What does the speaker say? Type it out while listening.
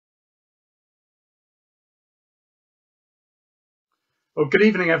Well, good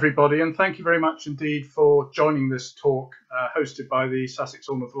evening, everybody, and thank you very much indeed for joining this talk hosted by the Sussex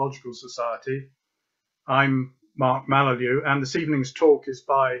Ornithological Society. I'm Mark Mallew, and this evening's talk is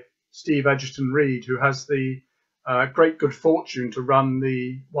by Steve Edgerton-Reed, who has the great good fortune to run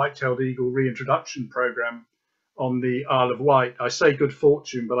the white-tailed eagle reintroduction program on the Isle of Wight. I say good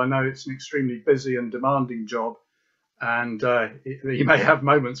fortune, but I know it's an extremely busy and demanding job, and he may have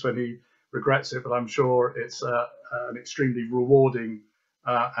moments when he regrets it, but I'm sure it's an extremely rewarding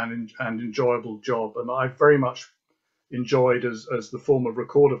and enjoyable job. And I've very much enjoyed, as the former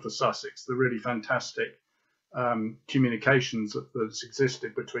recorder for Sussex, the really fantastic communications that's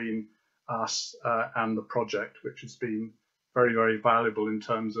existed between us and the project, which has been very, very valuable in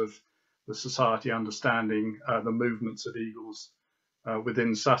terms of the society understanding the movements of eagles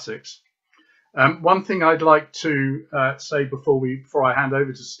within Sussex. One thing I'd like to say before I hand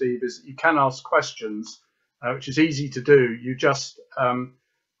over to Steve is that you can ask questions, which is easy to do. You just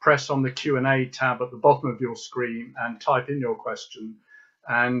press on the Q&A tab at the bottom of your screen and type in your question.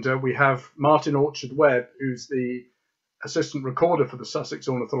 And we have Martin Orchard-Webb, who's the assistant recorder for the Sussex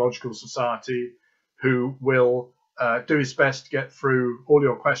Ornithological Society, who will do his best to get through all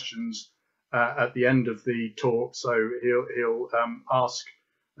your questions at the end of the talk. So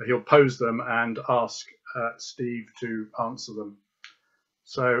he'll pose them and ask Steve to answer them.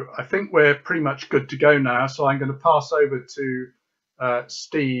 So I think we're pretty much good to go now. So I'm going to pass over to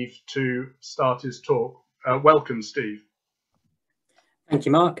Steve to start his talk. Welcome, Steve. Thank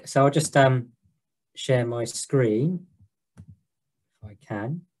you, Mark. So I'll just share my screen if I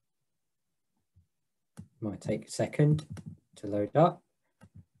can. Might take a second to load up.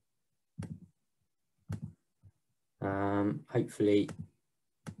 Hopefully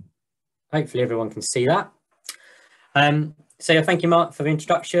everyone can see that. So thank you, Mark, for the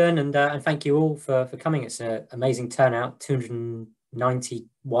introduction, and thank you all for coming. It's an amazing turnout,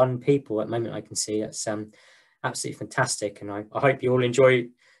 291 people at the moment I can see. That's absolutely fantastic, and I hope you all enjoy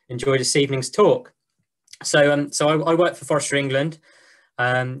this evening's talk. So I work for Forestry England.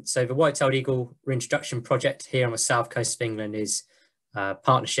 So the White-tailed Eagle Reintroduction project here on the south coast of England is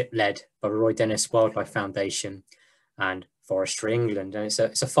partnership led by the Roy Dennis Wildlife Foundation and Forestry England, and it's a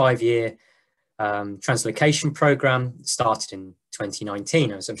 5-year translocation program started in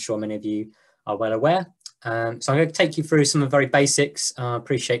 2019, as I'm sure many of you are well aware. So I'm going to take you through some of the very basics. I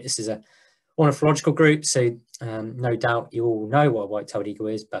appreciate this is a ornithological group, so no doubt you all know what a white-tailed eagle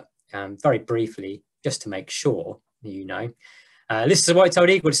is, but very briefly, just to make sure you know. This is a white-tailed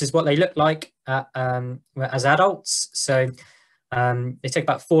eagle. This is what they look like as adults. So they take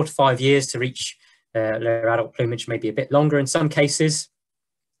about 4 to 5 years to reach their adult plumage, maybe a bit longer in some cases.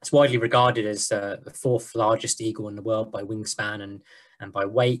 It's widely regarded as the 4th largest eagle in the world by wingspan and by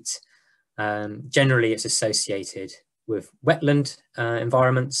weight. Generally, it's associated with wetland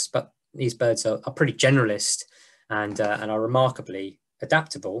environments, but these birds are pretty generalist and are remarkably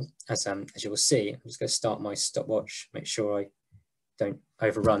adaptable, as you'll see. I'm just going to start my stopwatch, make sure I don't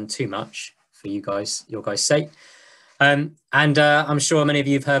overrun too much for your guys' sake. I'm sure many of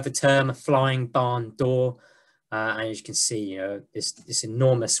you have heard the term a flying barn door. And as you can see, you know, this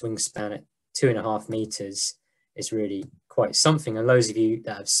enormous wingspan at 2.5 meters is really quite something. And those of you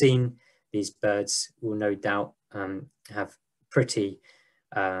that have seen these birds will no doubt have pretty,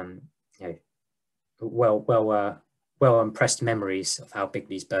 well impressed memories of how big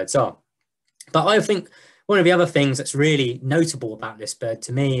these birds are. But I think one of the other things that's really notable about this bird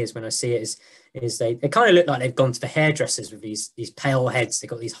to me is when I see it is they kind of look like they've gone to the hairdressers with these pale heads. They've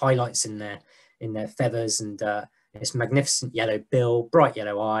got these highlights in their feathers, and this magnificent yellow bill, bright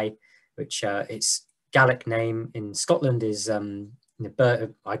yellow eye, which its Gaelic name in Scotland is the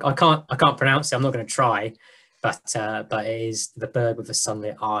bird. I can't pronounce it. I'm not going to try, but it is the bird with a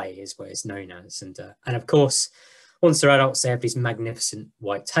sunlit eye is what it's known as. And of course, once they're adults, they have these magnificent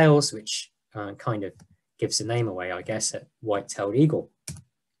white tails, which kind of gives the name away, I guess, at white-tailed eagle.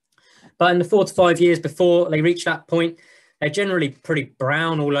 But in the 4 to 5 years before they reach that point, they're generally pretty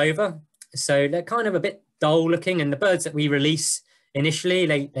brown all over. So they're kind of a bit dull looking, and the birds that we release initially,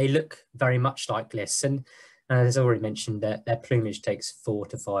 they look very much like this. And as I already mentioned, their plumage takes 4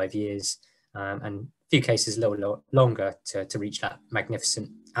 to 5 years, and in a few cases a little longer to reach that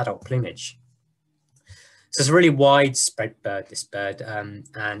magnificent adult plumage. So it's a really widespread bird, this bird, and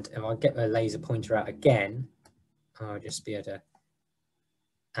if I get the laser pointer out again, I'll just be able to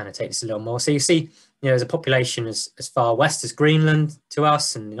annotate this a little more. So you see, there's a population as far west as Greenland to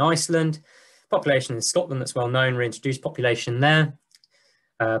us, and in Iceland, population in Scotland that's well known, reintroduced population there,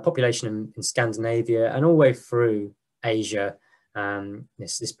 population in Scandinavia, and all the way through Asia.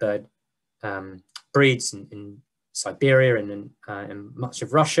 This bird breeds in Siberia and in much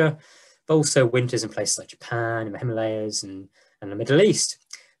of Russia, but also winters in places like Japan and the Himalayas and the Middle East.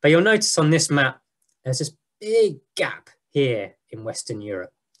 But you'll notice on this map, there's this big gap here in Western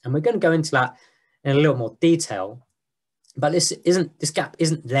Europe. And we're going to go into that in a little more detail. But this gap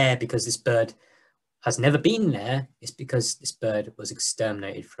isn't there because this bird has never been there. It's because this bird was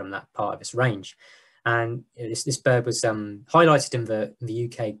exterminated from that part of its range. And this bird was highlighted in the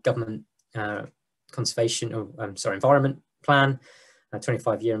UK government environment plan,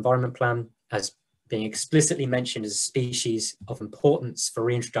 25-year environment plan, as being explicitly mentioned as a species of importance for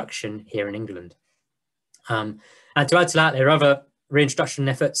reintroduction here in England. And to add to that, there are other reintroduction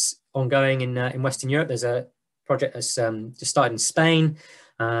efforts ongoing in Western Europe. There's a project that's just started in Spain,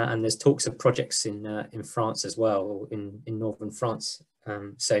 and there's talks of projects in France as well, in northern France.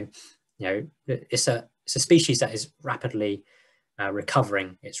 So, you know, it's a species that is rapidly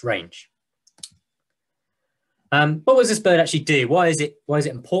recovering its range. What does this bird actually do? Why is it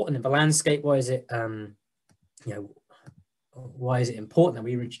important in the landscape? Why is it why is it important that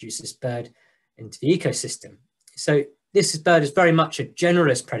we introduce this bird into the ecosystem? So this bird is very much a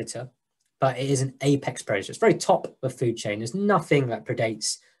generalist predator, but it is an apex predator. It's very top of the food chain. There's nothing that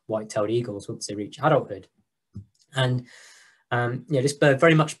predates white-tailed eagles once they reach adulthood. And this bird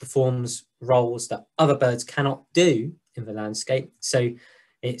very much performs roles that other birds cannot do in the landscape. So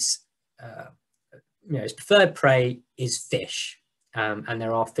its preferred prey is fish, and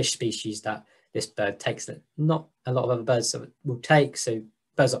there are fish species that this bird takes that not a lot of other birds will take. So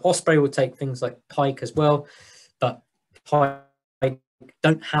birds like osprey will take things like pike as well, but pike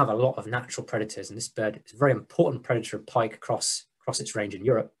don't have a lot of natural predators, and this bird is a very important predator of pike across its range in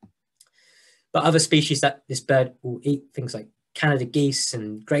Europe. But other species that this bird will eat, things like Canada geese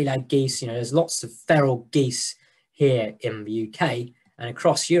and grey-lag geese, there's lots of feral geese here in the UK and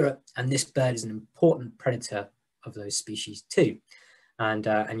across Europe, and this bird is an important predator of those species too. And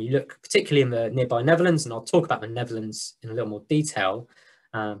you look particularly in the nearby Netherlands, and I'll talk about the Netherlands in a little more detail,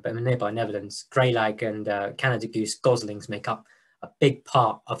 but in the nearby Netherlands, grey-lag and Canada goose goslings make up a big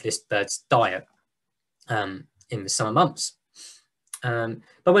part of this bird's diet in the summer months.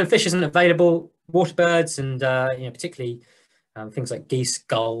 But when fish isn't available, water birds and particularly things like geese,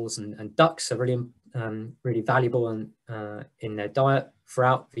 gulls, and ducks are really valuable in their diet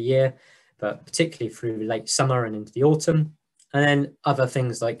throughout the year, but particularly through late summer and into the autumn. And then other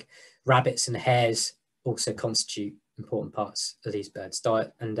things like rabbits and hares also constitute important parts of these birds'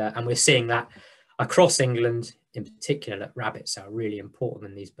 diet, and we're seeing that across England in particular, that rabbits are really important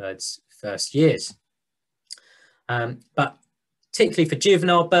in these birds' first years. But particularly for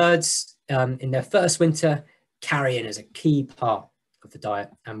juvenile birds, in their first winter, carrion is a key part of the diet,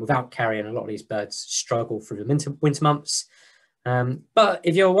 and without carrion, a lot of these birds struggle through the winter months. But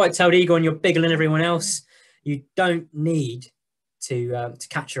if you're a white-tailed eagle and you're bigger than everyone else, you don't need to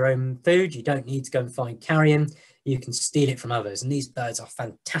catch your own food. You don't need to go and find carrion. You can steal it from others, and these birds are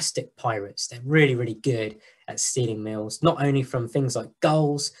fantastic pirates. They're really, really good at stealing meals, not only from things like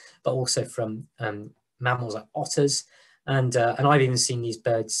gulls, but also from mammals like otters. And I've even seen these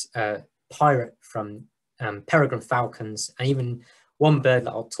birds pirate from peregrine falcons, and even one bird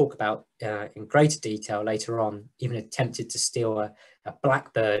that I'll talk about in greater detail later on even attempted to steal a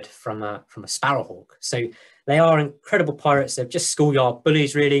blackbird from a sparrowhawk. So they are incredible pirates. They're just schoolyard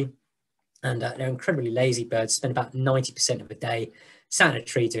bullies, really, and they're incredibly lazy birds. Spend about 90% of the day sat in a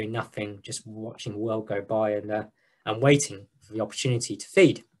tree doing nothing, just watching the world go by and waiting for the opportunity to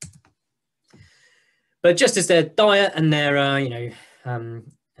feed. But just as their diet and their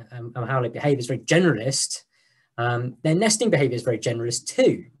how they behave is very generalist, their nesting behavior is very generalist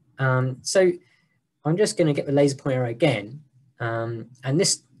too. So I'm just going to get the laser pointer again, and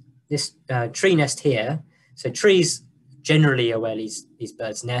this tree nest here. So trees generally are where these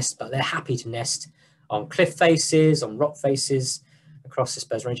birds nest, but they're happy to nest on cliff faces, on rock faces across this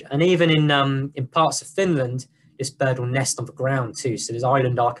bird's range, and even in parts of Finland, this bird will nest on the ground too. So there's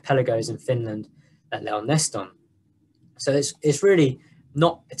island archipelagos in Finland that they'll nest on. So it's really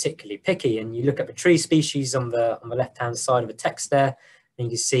not particularly picky. And you look at the tree species on the left-hand side of the text there, and you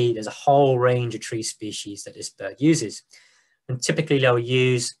can see there's a whole range of tree species that this bird uses. And typically they'll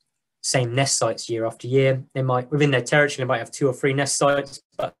use same nest sites year after year. They might, within their territory, they might have 2 or 3 nest sites,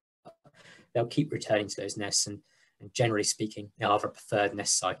 but they'll keep returning to those nests. And generally speaking, they'll have a preferred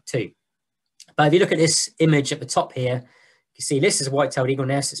nest site too. But if you look at this image at the top here, you see this is a white-tailed eagle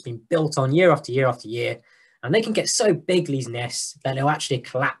nest that's been built on year after year after year. And they can get so big, these nests, that they'll actually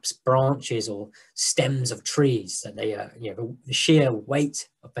collapse branches or stems of trees. That they, the sheer weight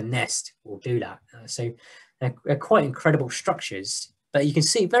of the nest will do that. So they're quite incredible structures. But you can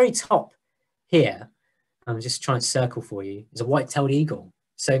see very top here, I'm just trying to circle for you, is a white-tailed eagle.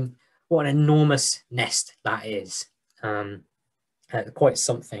 So what an enormous nest that is. Quite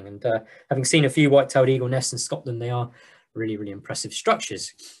something. And having seen a few white-tailed eagle nests in Scotland, they are really, really impressive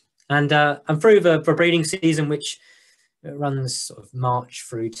structures. And through the breeding season, which runs sort of March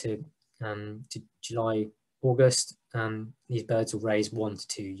through to July, August, these birds will raise 1 to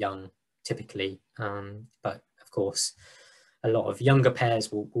 2 young typically, but of course a lot of younger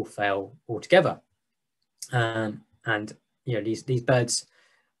pairs will fail altogether. And you know, these birds,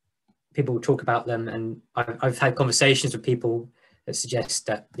 people will talk about them, and I've had conversations with people that suggest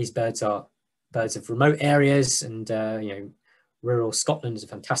that these birds are birds of remote areas, and you know, rural Scotland is a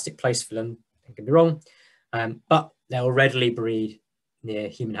fantastic place for them. Don't get me wrong, but they'll readily breed near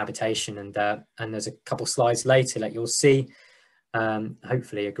human habitation, and there's a couple slides later that you'll see,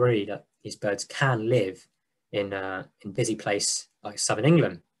 hopefully agree, that these birds can live in busy place like southern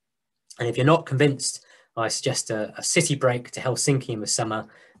England. And if you're not convinced, I suggest a city break to Helsinki in the summer,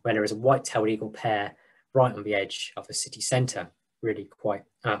 where there is a white-tailed eagle pair right on the edge of the city centre. Really quite,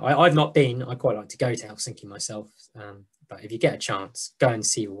 I've not been, I quite like to go to Helsinki myself, but if you get a chance, go and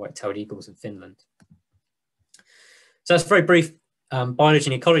see the white-tailed eagles in Finland. So that's a very brief biology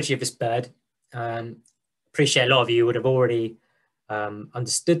and ecology of this bird. Appreciate a lot of you would have already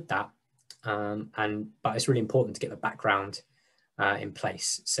understood that, but it's really important to get the background in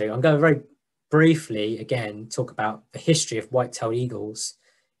place. So I'm going to very briefly again talk about the history of white-tailed eagles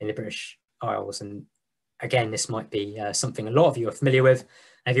in the British Isles, and again this might be something a lot of you are familiar with.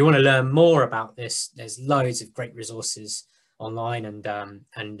 And if you want to learn more about this, there's loads of great resources online, and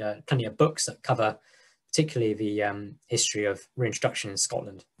plenty of books that cover particularly the history of reintroduction in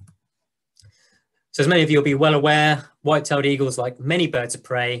Scotland. So as many of you will be well aware, white-tailed eagles, like many birds of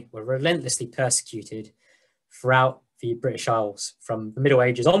prey, were relentlessly persecuted throughout the British Isles from the Middle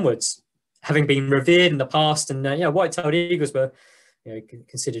Ages onwards, having been revered in the past. And you know, white-tailed eagles were, you know,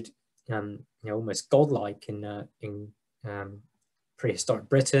 considered you know, almost godlike in prehistoric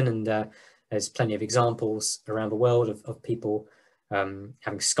Britain, and there's plenty of examples around the world of people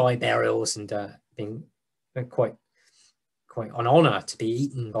having sky burials and being quite an honour to be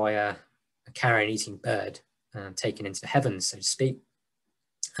eaten by a carrion-eating bird, taken into the heavens, so to speak.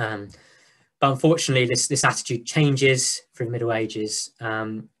 But unfortunately, this attitude changes through the Middle Ages,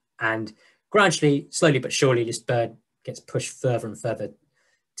 and gradually, slowly but surely, this bird gets pushed further and further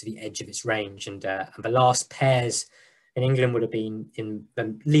to the edge of its range, and the last pairs in England would have been in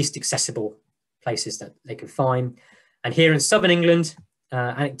the least accessible places that they could find. And here in southern England,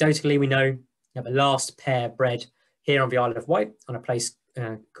 anecdotally, we know that the last pair bred here on the Isle of Wight on a place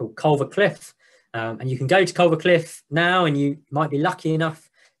called Culver Cliff. And you can go to Culver Cliff now, and you might be lucky enough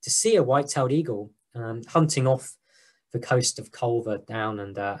to see a white-tailed eagle hunting off the coast of Culver down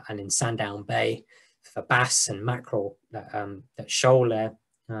and in Sandown Bay for bass and mackerel that shoal there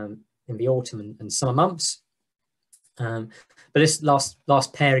in the autumn and summer months. But this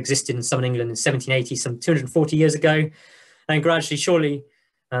last pair existed in southern England in 1780, some 240 years ago, and gradually, surely,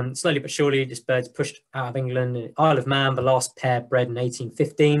 slowly but surely, this bird's pushed out of England. Isle of Man, the last pair bred in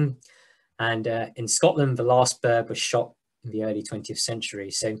 1815, and in Scotland, the last bird was shot in the early 20th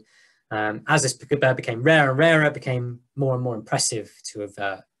century. So as this bird became rarer and rarer, it became more and more impressive to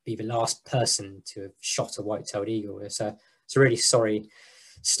have be the last person to have shot a white-tailed eagle. It's a really sorry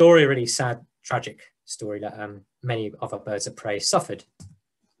story, a really sad, tragic story that many other birds of prey suffered.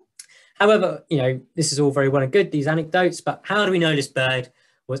 However, you know, this is all very well and good, these anecdotes, but how do we know this bird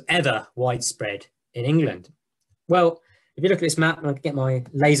was ever widespread in England? Well, if you look at this map, and I'll get my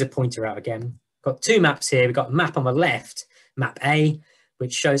laser pointer out again, got two maps here. We've got a map on the left, map A,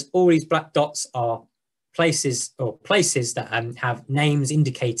 which shows all these black dots are places that have names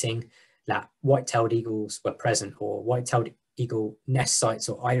indicating that white-tailed eagles were present, or white-tailed eagle nest sites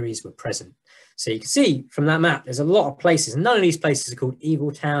or eyries were present. So you can see from that map, there's a lot of places, and none of these places are called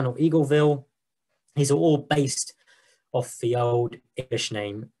Eagletown or Eagleville. These are all based off the old English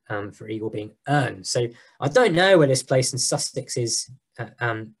name for eagle being Erne. So I don't know where this place in Sussex is,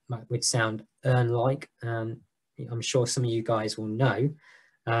 would sound Erne-like. I'm sure some of you guys will know.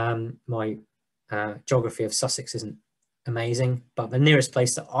 My geography of Sussex isn't amazing, but the nearest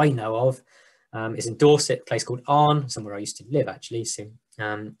place that I know of is in Dorset, a place called Arne, somewhere I used to live actually. So,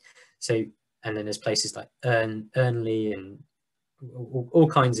 and then there's places like Ernley and all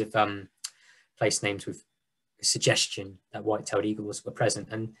kinds of place names with suggestion that white-tailed eagles were present.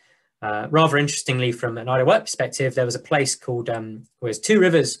 And rather interestingly, from an Isle of Wight perspective, there was a place called, there's two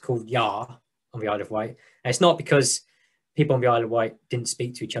rivers called Yar on the Isle of Wight. And it's not because people on the Isle of Wight didn't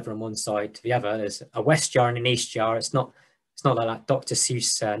speak to each other on one side to the other. There's a West Yar and an East Yar. It's not like that Dr.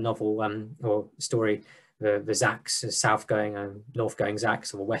 Seuss novel or story. the Zacks as south going and north going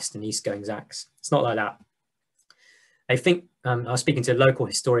Zacks, or west and east going Zacks. It's not like that. I think I was speaking to a local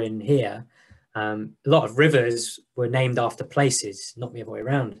historian here. A lot of rivers were named after places, not the other way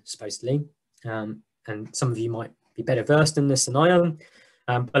around, supposedly. And some of you might be better versed in this than I am.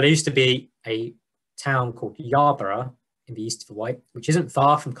 But there used to be a town called Yarborough in the east of the Wight, which isn't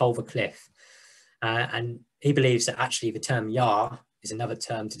far from Culver Cliff. And he believes that actually the term Yar is another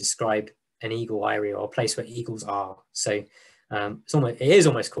term to describe an eagle area or a place where eagles are. So it is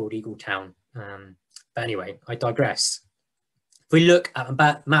almost called Eagle Town. But anyway, I digress. If we look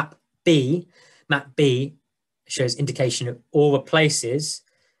at map B shows indication of all the places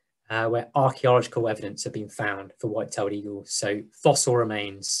where archaeological evidence have been found for white-tailed eagles. So fossil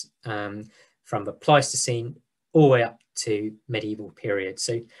remains from the Pleistocene all the way up to medieval period.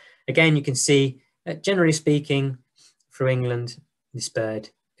 So again, you can see that generally speaking, through England, this bird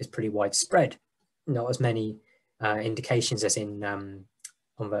is pretty widespread. Not as many indications as in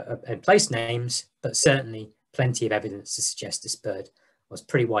on the place names, but certainly plenty of evidence to suggest this bird was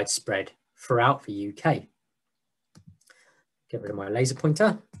pretty widespread throughout the UK. Get rid of my laser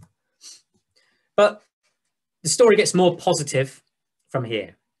pointer. But the story gets more positive from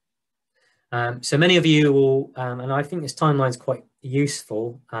here. So many of you will, and I think this timeline is quite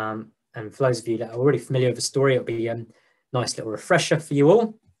useful, and for those of you that are already familiar with the story, it'll be a nice little refresher for you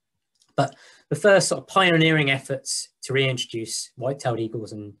all. But the first sort of pioneering efforts to reintroduce white-tailed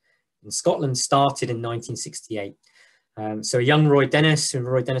eagles in Scotland started in 1968. So a young Roy Dennis, who the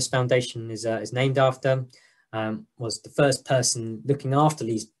Roy Dennis Foundation is named after, was the first person looking after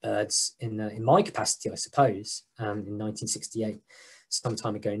these birds in my capacity, I suppose, in 1968, some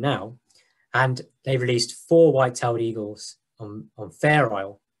time ago now. And they released 4 white-tailed eagles on Fair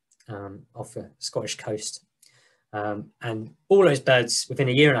Isle off the Scottish coast. And all those birds within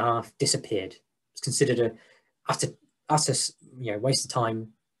a year and a half disappeared. It's considered a utter waste of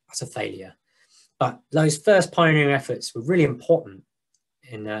time, utter failure. But those first pioneering efforts were really important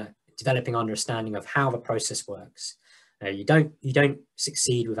in developing understanding of how the process works. You don't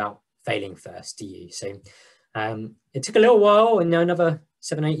succeed without failing first, do you? So it took a little while, and another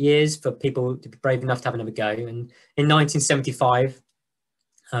 7-8 years for people to be brave enough to have another go. And in 1975,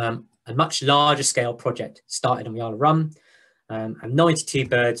 a much larger scale project started on the Isle of Rum, and 92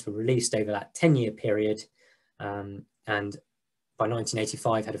 birds were released over that 10-year period. And by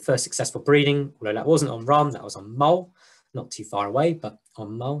 1985 had a first successful breeding, although that wasn't on Rum, that was on Mull, not too far away, but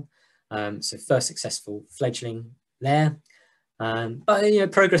on Mull. So first successful fledgling there.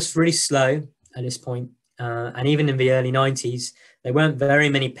 But progress was really slow at this point. And even in the early 90s, there weren't very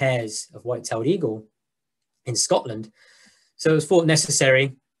many pairs of white-tailed eagle in Scotland. So it was thought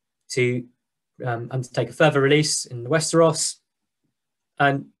necessary to undertake a further release in the Westeros,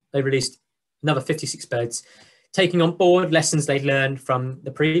 and they released another 56 birds, taking on board lessons they'd learned from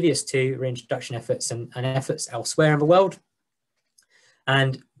the previous 2 reintroduction efforts and efforts elsewhere in the world.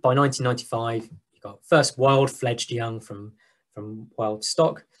 And by 1995, you got first wild fledged young from wild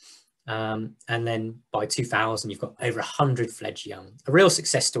stock. And then by 2000, you've got over 100 fledged young. A real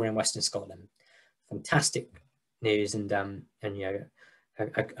success story in Western Scotland. Fantastic news, and I'm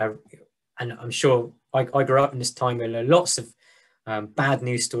sure I grew up in this time where there are lots of bad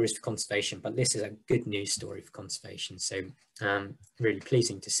news stories for conservation, but this is a good news story for conservation. So really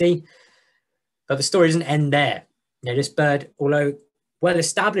pleasing to see. But the story doesn't end there. This bird, although well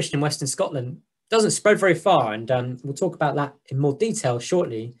established in Western Scotland, doesn't spread very far, and we'll talk about that in more detail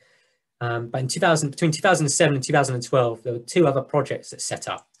shortly. But between 2007 and 2012, there were 2 other projects that set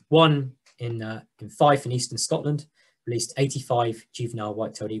up. One in Fife in eastern Scotland, released 85 juvenile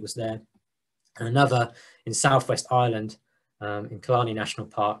white-tailed eagles there, and another in southwest Ireland, in Killarney National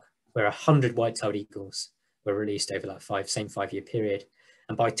Park, where 100 white-tailed eagles were released over that same 5-year period.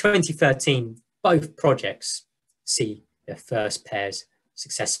 And by 2013, both projects see their first pairs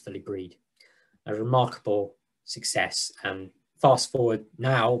successfully breed. A remarkable success. And fast forward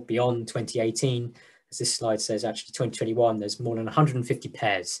now beyond 2018, as this slide says, actually 2021, there's more than 150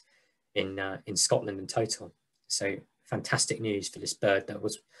 pairs in Scotland in total. So fantastic news for this bird that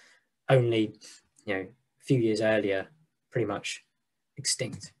was only a few years earlier pretty much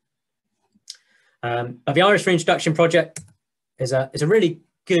extinct. But the Irish Reintroduction Project is a really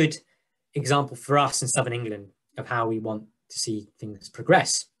good example for us in Southern England of how we want to see things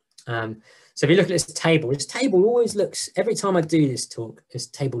progress. So if you look at this table always looks, every time I do this talk, this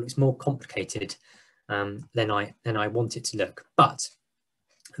table looks more complicated than I want it to look. But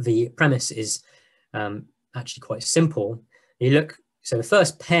the premise is actually quite simple. You look, so the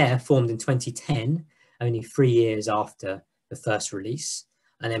first pair formed in 2010, only 3 years after the first release.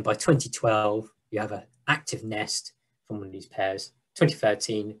 And then by 2012, you have an active nest from one of these pairs.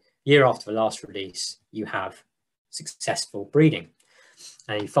 2013, year after the last release, you have successful breeding.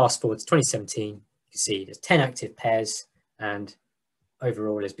 And you fast forward to 2017, you can see there's 10 active pairs, and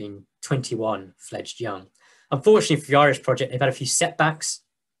overall there's been 21 fledged young. Unfortunately for the Irish project, they've had a few setbacks.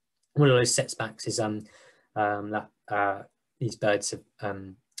 One of those setbacks is that these birds have, a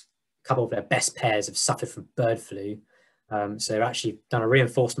couple of their best pairs have suffered from bird flu. So they've actually done a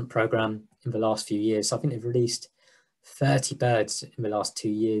reinforcement program in the last few years. So I think they've released 30 birds in the last 2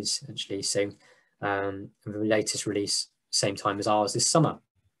 years, actually. So the latest release, same time as ours this summer.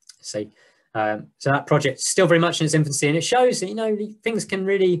 So that project's still very much in its infancy, and it shows that, you know, things can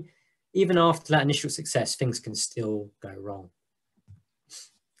really, even after that initial success, things can still go wrong.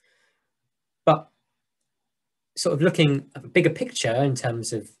 But sort of looking at the bigger picture in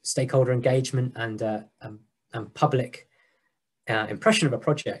terms of stakeholder engagement and public impression of a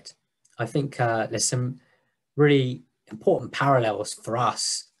project, I think there's some really important parallels for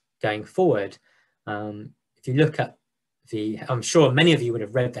us going forward. If you look at I'm sure many of you would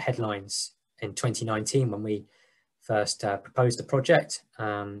have read the headlines in 2019 when we first proposed the project,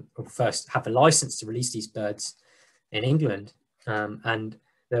 or first have a license to release these birds in England. And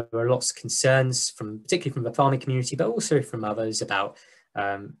there were lots of concerns, particularly from the farming community, but also from others, about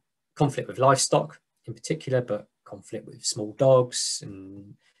conflict with livestock in particular, but conflict with small dogs,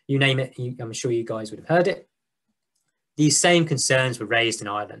 and you name it. I'm sure you guys would have heard it. These same concerns were raised in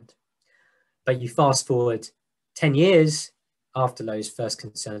Ireland. But you fast forward 10 years after those first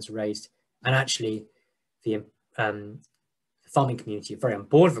concerns were raised, and actually the farming community are very on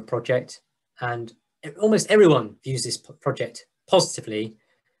board with the project, and almost everyone views this project positively,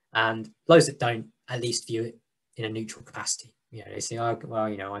 and those that don't at least view it in a neutral capacity. You know, they say, oh, well,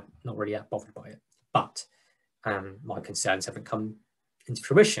 you know, I'm not really that bothered by it, but my concerns haven't come into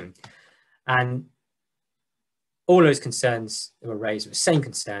fruition. And all those concerns that were raised were the same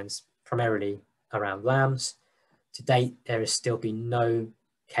concerns, primarily around lambs. To date, there has still been no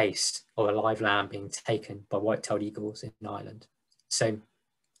case of a live lamb being taken by white-tailed eagles in Ireland. So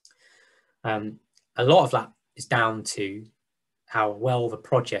a lot of that is down to how well the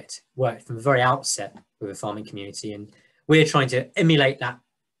project worked from the very outset with the farming community, and we're trying to emulate that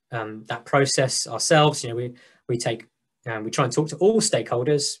that process ourselves. You know, we try and talk to all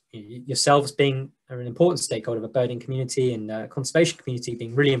stakeholders, yourselves being an important stakeholder of a birding community, and conservation community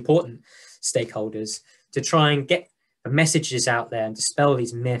being really important stakeholders, to try and get the messages out there and dispel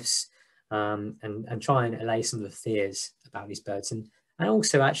these myths, and try and allay some of the fears about these birds, and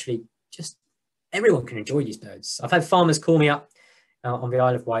also actually just everyone can enjoy these birds. I've had farmers call me up on the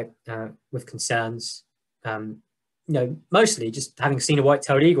Isle of Wight with concerns, you know, mostly just having seen a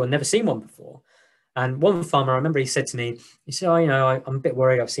white-tailed eagle and never seen one before. And one farmer, I remember, he said to me, he said, oh, you know, I'm a bit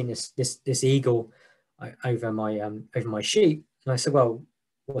worried. I've seen this eagle over my sheep. And I said, well,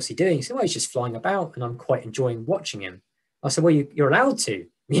 what's he doing? He said, well, he's just flying about, and I'm quite enjoying watching him. I said, well, you're allowed to.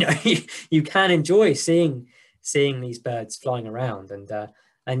 You know, you can enjoy seeing these birds flying around,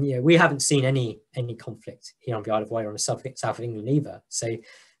 and you know, we haven't seen any conflict here on the Isle of Wight or in the south of England either. So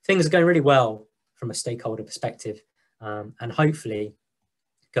things are going really well from a stakeholder perspective, and hopefully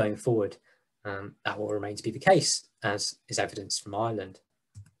going forward, that will remain to be the case, as is evidenced from Ireland.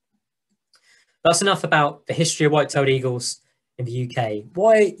 That's enough about the history of white-tailed eagles in the UK.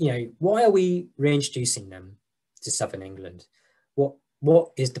 Why are we reintroducing them to southern England?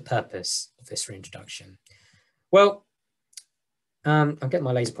 What is the purpose of this reintroduction? Well, I'll get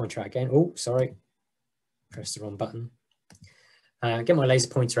my laser pointer out again. Oh, sorry, pressed the wrong button. Get my laser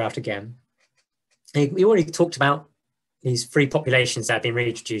pointer out again. We already talked about these 3 populations that have been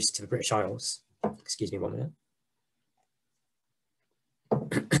reintroduced to the British Isles. Excuse me 1 minute.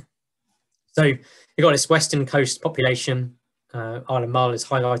 So you've got this western coast population, Isle of Mull is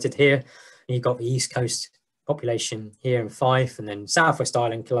highlighted here, and you've got the east coast population here in Fife, and then Southwest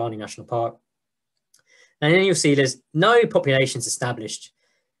Island, Killarney National Park. And then you'll see there's no populations established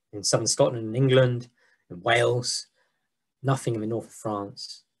in southern Scotland and England and Wales, nothing in the north of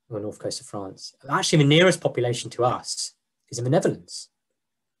France or the north coast of France. Actually, the nearest population to us is in the Netherlands.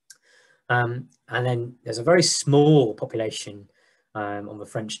 And then there's a very small population on the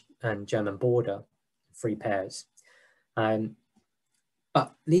French and German border, 3 pairs.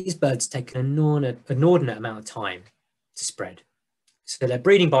 But these birds take an inordinate amount of time to spread. So their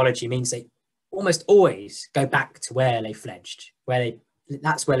breeding biology means they almost always go back to where they fledged,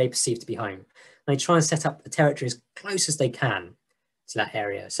 that's where they perceive to be home. And they try and set up the territory as close as they can to that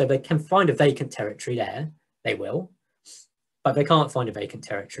area. So if they can find a vacant territory there, they will. But if they can't find a vacant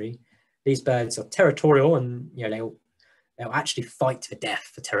territory, these birds are territorial, and you know, they'll actually fight to the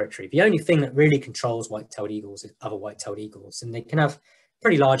death for territory. The only thing that really controls white-tailed eagles is other white-tailed eagles, and they can have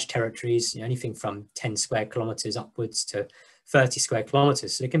pretty large territories, anything from 10 square kilometers upwards to 30 square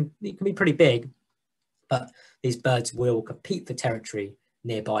kilometers. So it can be pretty big, but these birds will compete for territory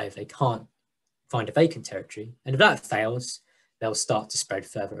nearby if they can't find a vacant territory. And if that fails, they'll start to spread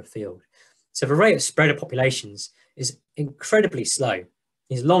further afield. So the rate of spread of populations is incredibly slow.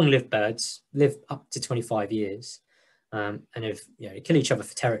 These long-lived birds live up to 25 years. And if they kill each other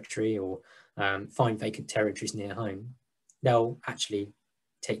for territory or find vacant territories near home, they'll actually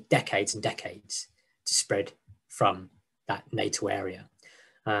take decades and decades to spread from that natal area.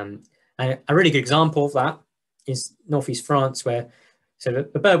 And a really good example of that is northeast France, where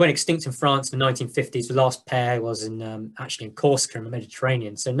the bird went extinct in France in the 1950s. The last pair was actually in Corsica in the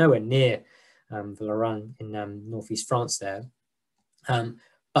Mediterranean, so nowhere near Villeurbanne in northeast France there.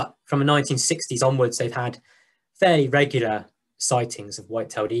 But from the 1960s onwards, they've had fairly regular sightings of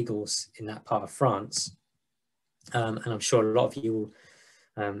white-tailed eagles in that part of France. And I'm sure a lot of you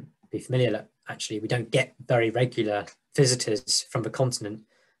will be familiar that actually we don't get very regular visitors from the continent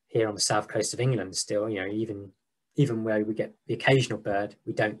here on the south coast of England still. Even where we get the occasional bird,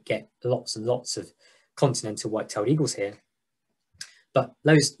 we don't get lots and lots of continental white-tailed eagles here. But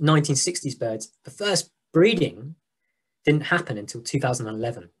those 1960s birds, the first breeding didn't happen until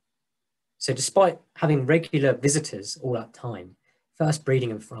 2011. So despite having regular visitors all that time, first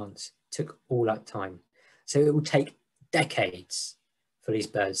breeding in France took all that time. So it will take decades for these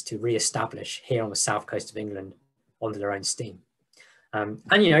birds to re-establish here on the south coast of England under their own steam. And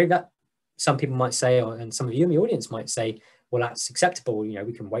that some people might say, and some of you in the audience might say, well, that's acceptable.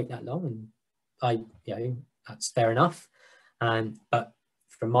 We can wait that long, and that's fair enough. But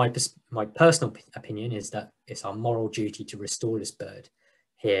from my personal opinion is that it's our moral duty to restore this bird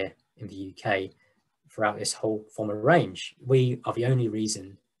here in the UK throughout this whole former range. We are the only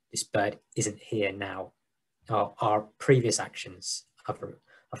reason this bird isn't here now. Our previous actions are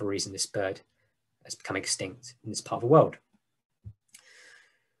the reason this bird has become extinct in this part of the world.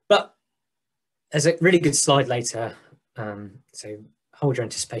 But there's a really good slide later, so hold your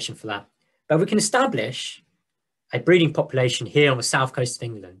anticipation for that. But we can establish a breeding population here on the south coast of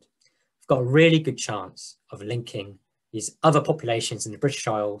England. We've got a really good chance of linking these other populations in the British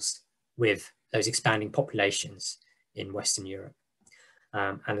Isles with those expanding populations in Western Europe.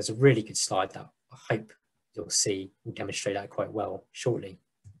 And there's a really good slide that I hope you'll see will demonstrate that quite well shortly.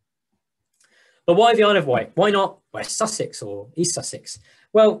 But why the Isle of Wight? Why not West Sussex or East Sussex?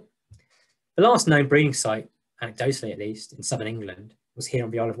 Well, the last known breeding site, anecdotally at least, in southern England was here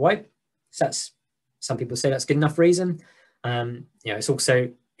on the Isle of Wight. So some people say that's good enough reason. It's also,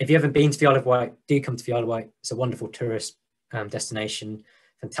 if you haven't been to the Isle of Wight, do come to the Isle of Wight. It's a wonderful tourist destination,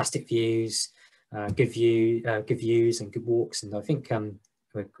 fantastic views, good views and good walks. And I think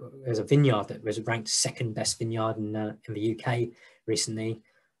there's a vineyard that was ranked second best vineyard in the UK recently.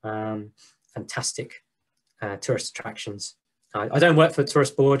 Fantastic tourist attractions. I don't work for the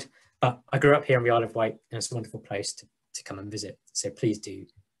tourist board, but I grew up here on the Isle of Wight, and it's a wonderful place to come and visit. So please do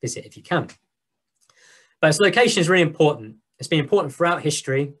visit if you can. But its location is really important. It's been important throughout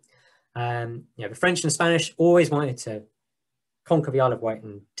history. The French and the Spanish always wanted to conquer the Isle of Wight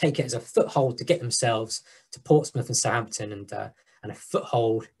and take it as a foothold to get themselves to Portsmouth and Southampton and a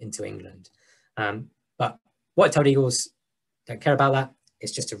foothold into England. But white-tailed eagles don't care about that.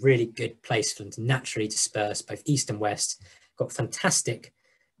 It's just a really good place for them to naturally disperse both east and west. Got fantastic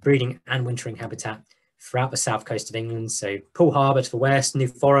breeding and wintering habitat throughout the south coast of England. So Poole Harbour to the west, New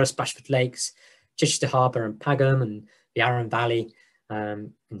Forest, Bashford Lakes, Chichester Harbour and Pagham, and the Arun Valley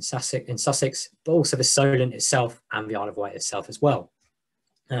in Sussex, but also the Solent itself and the Isle of Wight itself as well.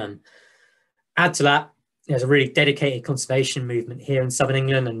 Add to that, there's a really dedicated conservation movement here in southern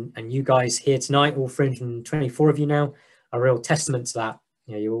England, and you guys here tonight, all 324 of you now, are a real testament to that.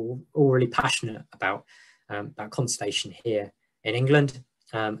 You're all really passionate about conservation here in England,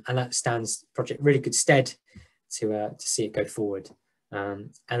 and that stands project really good stead to see it go forward.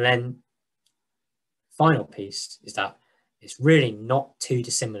 And then final piece is that it's really not too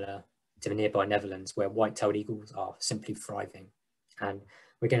dissimilar to the nearby Netherlands, where white-tailed eagles are simply thriving, and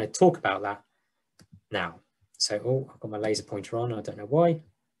we're going to talk about that now. So, I've got my laser pointer on. I don't know why.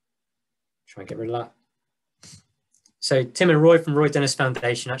 Try and get rid of that. So Tim and Roy from Roy Dennis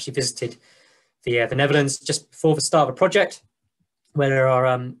Foundation actually visited the Netherlands just before the start of the project, where there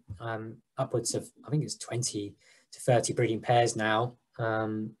are upwards of, I think it's 20 to 30 breeding pairs now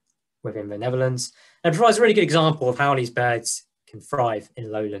within the Netherlands. And it provides a really good example of how these birds can thrive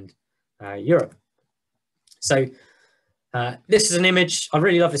in lowland Europe. So This is an image. I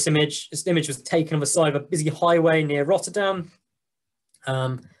really love this image. This image was taken on the side of a busy highway near Rotterdam.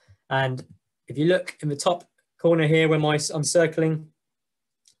 And if you look in the top corner here where I'm circling,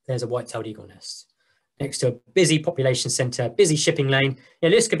 there's a white-tailed eagle nest next to a busy population centre, busy shipping lane. Yeah,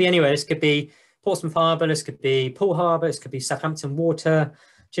 this could be anywhere. This could be Portsmouth Harbour, this could be Poole Harbour, this could be Southampton Water,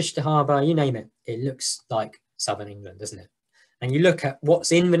 Chichester Harbour, you name it. It looks like Southern England, doesn't it? And you look at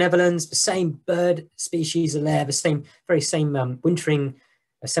what's in the Netherlands, the same bird species are there, the very same wintering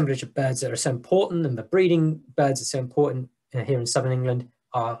assemblage of birds that are so important, and the breeding birds are so important here in Southern England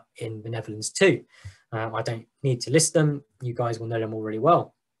are in the Netherlands too. I don't need to list them. You guys will know them all really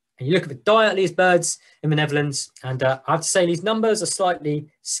well. And you look at the diet of these birds in the Netherlands, and I have to say these numbers are slightly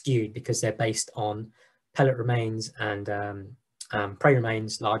skewed because they're based on pellet remains and prey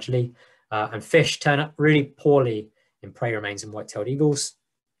remains largely, and fish turn up really poorly in prey remains and white-tailed eagles.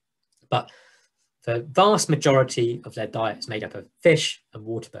 But the vast majority of their diet is made up of fish and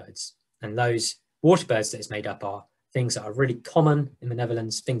water birds. And those water birds that it's made up are things that are really common in the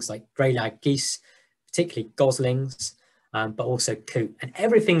Netherlands, things like grey-lag geese, particularly goslings, but also coot. And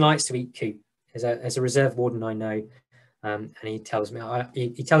everything likes to eat coot. As a reserve warden, I know, and he tells me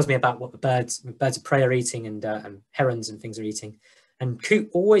about what the birds of prey are eating, and herons and things are eating. And coot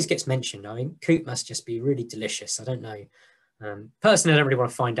always gets mentioned. I mean, coot must just be really delicious. I don't know. Personally, I don't really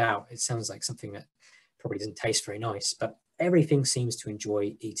want to find out. It sounds like something that probably doesn't taste very nice, but everything seems to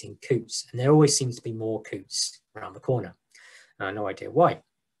enjoy eating coots. And there always seems to be more coots around the corner. No idea why.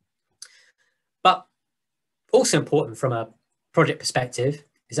 But also important from a project perspective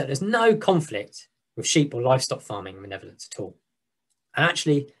is that there's no conflict with sheep or livestock farming in the Netherlands at all. And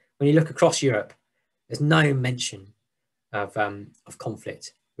actually, when you look across Europe, there's no mention of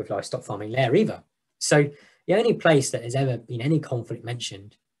conflict with livestock farming there either. So the only place that has ever been any conflict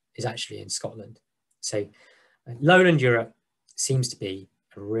mentioned is actually in Scotland. So lowland Europe seems to be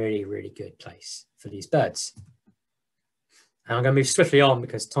a really, really good place for these birds. And I'm going to move swiftly on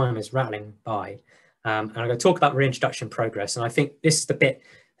because time is rattling by. And I'm going to talk about reintroduction progress. And I think this is the bit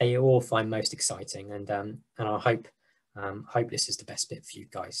that you all find most exciting. And I hope this is the best bit for you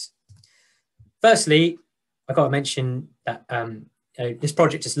guys. Firstly, I've got to mention that this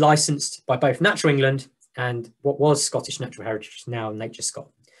project is licensed by both Natural England and what was Scottish Natural Heritage, now Nature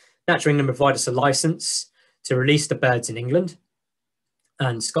Scotland. Natural England provide us a license to release the birds in England,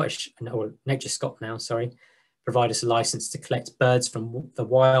 and Nature Scotland now, sorry, provide us a license to collect birds from the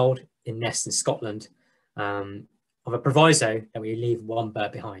wild in nests in Scotland, of a proviso that we leave one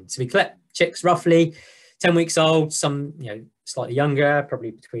bird behind. So we collect chicks roughly 10 weeks old, some slightly younger,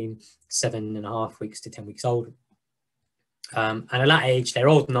 probably between 7.5 weeks to 10 weeks old. And at that age, they're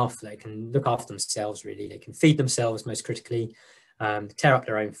old enough they can look after themselves, really. They can feed themselves, most critically, tear up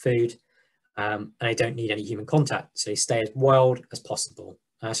their own food, and they don't need any human contact. So they stay as wild as possible.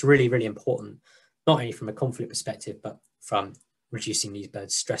 It's really, really important, not only from a conflict perspective, but from reducing these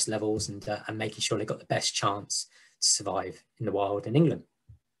birds' stress levels and making sure they've got the best chance to survive in the wild in England.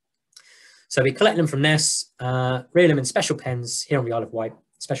 So we collect them from nests, rear them in special pens here on the Isle of Wight,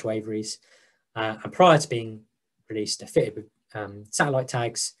 special aviaries, and prior to being released, they're fitted with satellite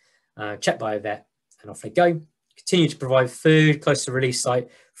tags, checked by a vet, and off they go. Continue to provide food close to the release site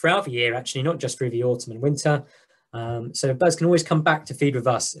throughout the year, actually, not just through the autumn and winter. So birds can always come back to feed with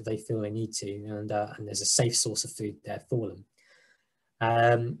us if they feel they need to, and there's a safe source of food there for them.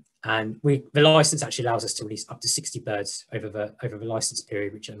 And the license actually allows us to release up to 60 birds over the license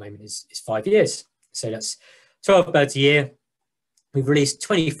period, which at the moment is 5 years. So that's 12 birds a year. We've released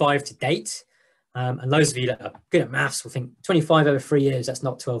 25 to date. And those of you that are good at maths will think 25 over 3 years, that's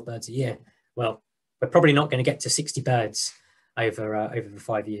not 12 birds a year. Well, we're probably not going to get to 60 birds over the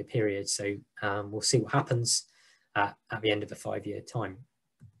 5 year period. So we'll see what happens at the end of the 5 year time.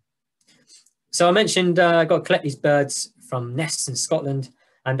 So I mentioned I've got to collect these birds from nests in Scotland,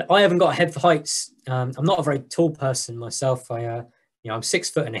 and I haven't got a head for heights. I'm not a very tall person myself. I'm 6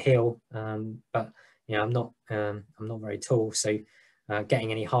 foot and a heel, but I'm not very tall. So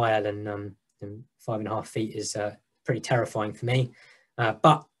getting any higher than 5.5 feet is pretty terrifying for me.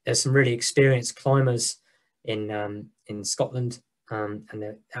 But there's some really experienced climbers in Scotland, and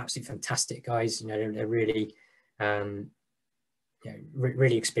they're absolutely fantastic guys. They're really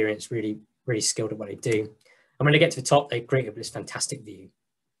really experienced, really skilled at what they do. And when they get to the top, they greet with this fantastic view.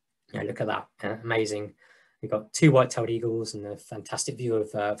 Look at that, amazing. We've got 2 white-tailed eagles and a fantastic view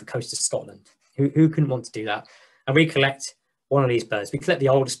of the coast of Scotland. Who couldn't want to do that? And we collect one of these birds. We collect the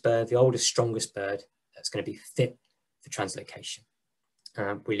oldest bird, the oldest, strongest bird that's going to be fit for translocation.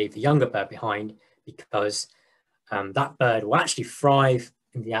 We leave the younger bird behind because that bird will actually thrive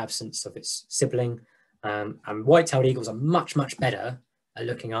in the absence of its sibling. And white-tailed eagles are much, much better at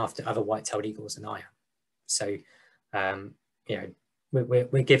looking after other white-tailed eagles than I am. So, you know,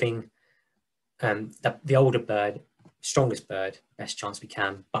 we're giving the older bird, strongest bird, best chance we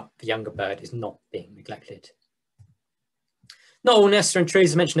can, but the younger bird is not being neglected. Not all nests are in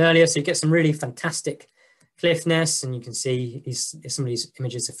trees, as I mentioned earlier, so you get some really fantastic cliff nests, and you can see some of these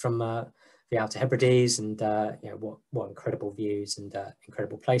images are from the Outer Hebrides, and you know, what incredible views and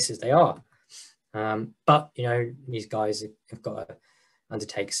incredible places they are. But you know, these guys have got to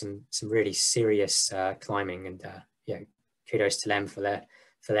undertake some really serious climbing, and you know, kudos to them for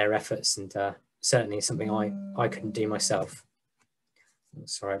their efforts, and certainly something I couldn't do myself.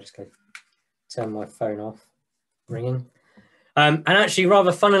 Sorry, I just go turn my phone off, ringing. And actually,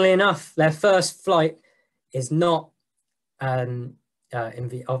 rather funnily enough, their first flight is not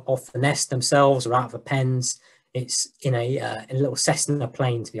off the nest themselves or out of the pens. It's in a little Cessna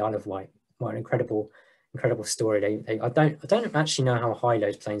plane to the Isle of Wight. What an incredible story. I don't actually know how high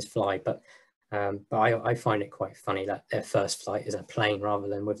those planes fly, but I find it quite funny that their first flight is a plane rather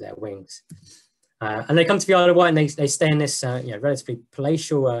than with their wings. And they come to the Isle of Wight, and they stay in this you know, relatively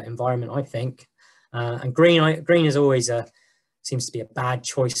palatial environment, I think. And green is always seems to be a bad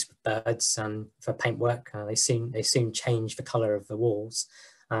choice for birds for paintwork. They soon change the colour of the walls.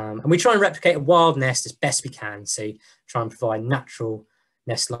 And we try and replicate a wild nest as best we can. So try and provide natural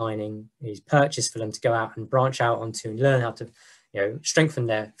nest lining, these perches for them to go out and branch out onto and learn how to, you know, strengthen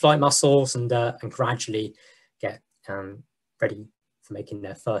their flight muscles and gradually get ready for making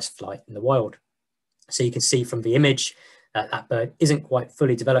their first flight in the wild. So you can see from the image that bird isn't quite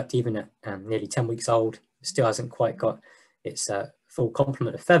fully developed, even at nearly 10 weeks old. It still hasn't quite got its full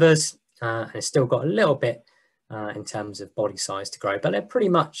complement of feathers, and it's still got a little bit in terms of body size to grow, but they're pretty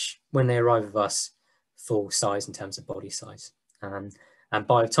much, when they arrive with us, full size in terms of body size. And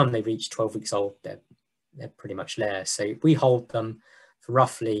by the time they reach 12 weeks old, they're pretty much there. So we hold them for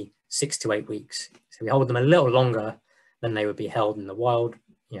roughly 6 to 8 weeks. So we hold them a little longer than they would be held in the wild.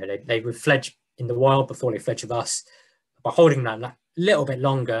 You know, they would fledge in the wild before they fledge with us. By holding them that little bit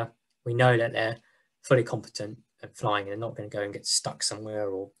longer, we know that they're fully competent at flying and they're not going to go and get stuck somewhere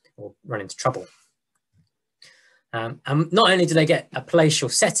or run into trouble. And not only do they get a palatial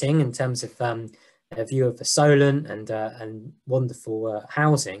setting in terms of a view of the Solent and wonderful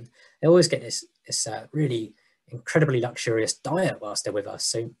housing, they always get this really incredibly luxurious diet whilst they're with us.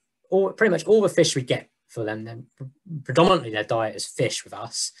 So pretty much all the fish we get for them, then predominantly their diet is fish with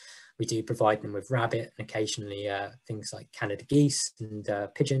us. We do provide them with rabbit and occasionally things like Canada geese and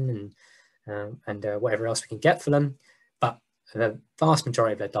pigeon and whatever else we can get for them. But the vast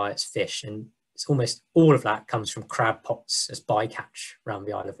majority of their diet is fish, and it's almost all of that comes from crab pots as bycatch around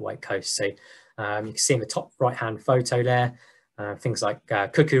the Isle of Wight coast. So you can see in the top right-hand photo there, things like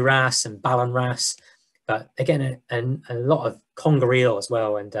cuckoo wrasse and ballon wrasse, but again, a lot of conger eel as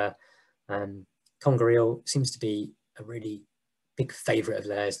well. And conger eel seems to be a really big favourite of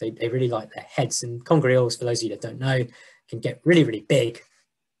theirs. They really like their heads, and conger eels, for those of you that don't know, can get really, really big,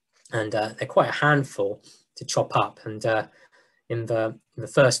 and they're quite a handful to chop up. And in the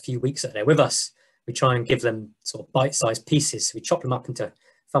first few weeks that they're with us, we try and give them sort of bite-sized pieces. So we chop them up into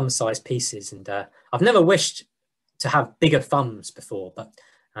thumb-sized pieces. And I've never wished to have bigger thumbs before, but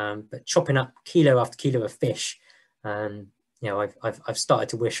chopping up kilo after kilo of fish, you know, I've started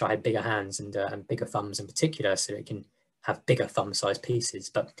to wish I had bigger hands and bigger thumbs in particular, so it can have bigger thumb-sized pieces.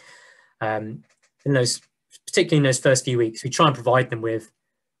 But particularly in those first few weeks, we try and provide them with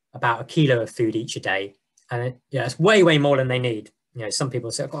about 1 kilo of food each a day. And yeah, it's way more than they need. You know, some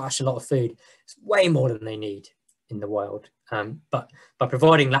people say, gosh, a lot of food. It's way more than they need in the wild. But by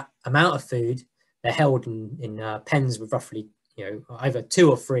providing that amount of food, they're held in pens with roughly, you know, either 2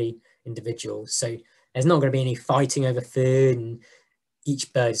 or 3 individuals. So there's not going to be any fighting over food, and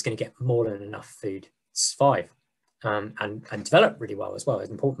each bird is going to get more than enough food to survive and develop really well as well.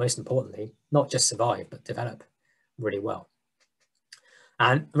 Most importantly, not just survive, but develop really well.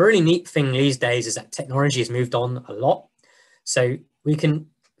 And the really neat thing these days is that technology has moved on a lot. So we can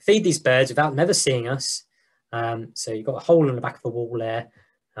feed these birds without them ever seeing us. So you've got a hole in the back of the wall there,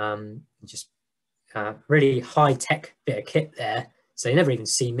 just really high-tech bit of kit there. So they never even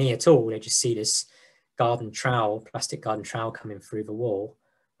see me at all. They just see this garden trowel, plastic garden trowel coming through the wall,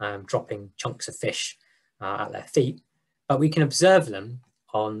 dropping chunks of fish at their feet. But we can observe them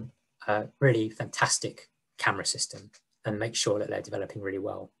on a really fantastic camera system and make sure that they're developing really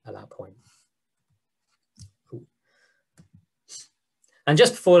well at that point. Cool. And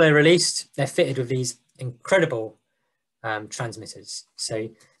just before they're released, they're fitted with these incredible transmitters. So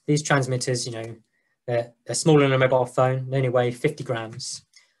these transmitters, you know, they're smaller than a mobile phone. They only weigh 50 grams,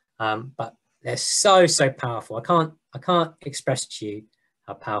 but they're so powerful. I can't express to you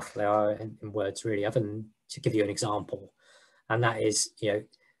how powerful they are in words, really, other than to give you an example. And that is,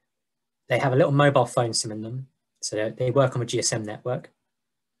 they have a little mobile phone SIM in them. So they work on a GSM network.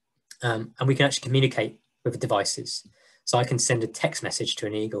 And we can actually communicate with the devices. So I can send a text message to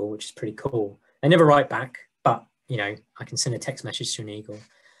an eagle, which is pretty cool. They never write back, but I can send a text message to an eagle.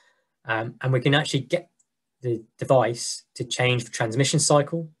 And we can actually get the device to change the transmission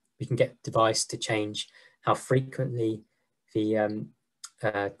cycle. We can get the device to change how frequently the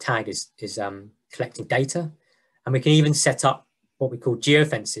tag is collecting data. And we can even set up what we call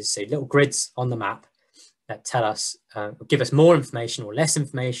geofences, so little grids on the map that tell us, give us more information or less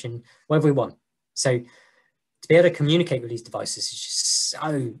information, whatever we want. So to be able to communicate with these devices is just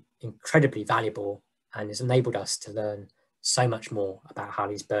so incredibly valuable and has enabled us to learn so much more about how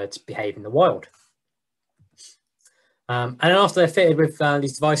these birds behave in the wild. And then after they're fitted with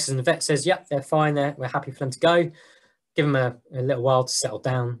these devices and the vet says, yep, they're fine, we're happy for them to go, give them a little while to settle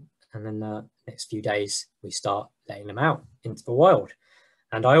down. And then the next few days, we start letting them out into the wild.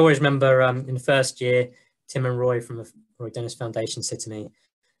 And I always remember in the first year, Tim and Roy from the Roy Dennis Foundation said to me,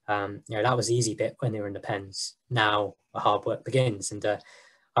 that was the easy bit when they were in the pens. Now the hard work begins. And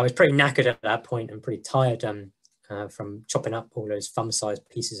I was pretty knackered at that point and pretty tired from chopping up all those thumb-sized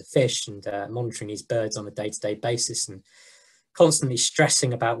pieces of fish and monitoring these birds on a day-to-day basis and constantly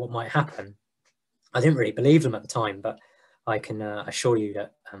stressing about what might happen. I didn't really believe them at the time, but I can assure you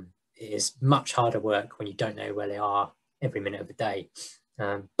that it is much harder work when you don't know where they are every minute of the day,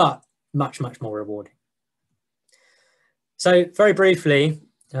 but much more rewarding. So very briefly,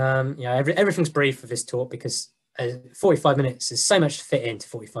 everything's brief for this talk because 45 minutes is so much to fit into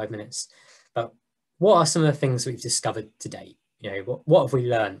 45 minutes. But what are some of the things we've discovered to date? What have we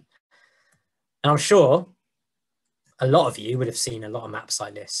learned? And I'm sure a lot of you would have seen a lot of maps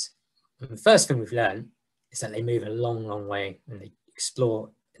like this. And the first thing we've learned is that they move a long way and they explore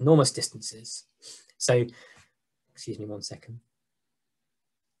enormous distances. So, excuse me 1 second.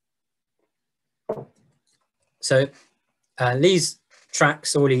 So these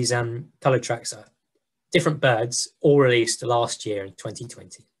tracks, all these coloured tracks are different birds, all released last year in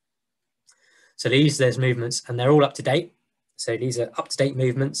 2020. So there's movements and they're all up to date. So these are up to date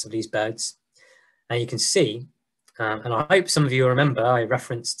movements of these birds. And you can see, and I hope some of you remember, I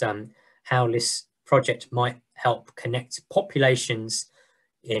referenced how this project might help connect populations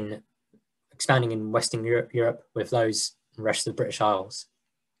expanding in Western Europe with those in the rest of the British Isles.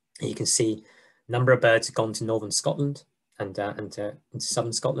 And you can see a number of birds have gone to northern Scotland and into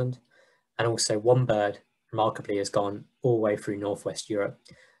southern Scotland. And also one bird, remarkably, has gone all the way through northwest Europe.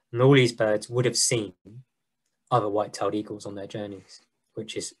 And all these birds would have seen other white-tailed eagles on their journeys,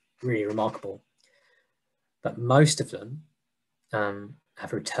 which is really remarkable. But most of them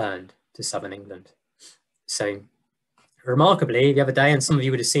have returned to southern England. So remarkably, the other day, and some of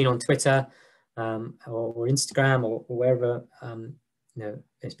you would have seen on Twitter or Instagram or wherever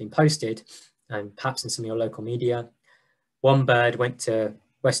it's been posted, and perhaps in some of your local media, one bird went to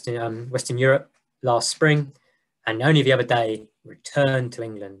Western Europe last spring, and only the other day returned to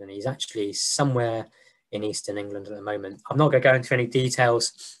England, and he's actually somewhere in eastern England at the moment. I'm not going to go into any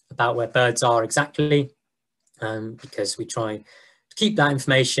details about where birds are exactly, because we try to keep that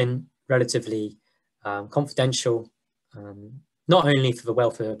information relatively confidential, not only for the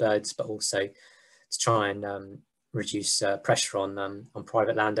welfare of birds, but also to try and reduce pressure on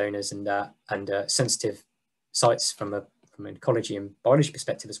private landowners and sensitive sites from an ecology and biology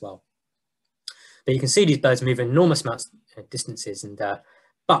perspective as well. But you can see these birds move enormous amounts of distances, and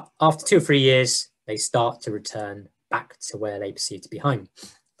but after 2 or 3 years, they start to return back to where they perceive to be home.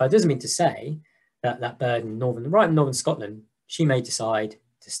 But it doesn't mean to say that that bird in northern Scotland, she may decide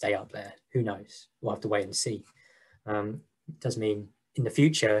to stay up there. Who knows? We'll have to wait and see. It does mean in the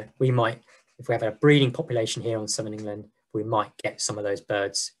future, we might, if we have a breeding population here on southern England, we might get some of those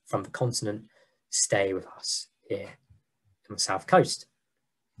birds from the continent stay with us here on the south coast.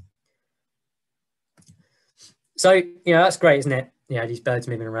 So, that's great, isn't it? These birds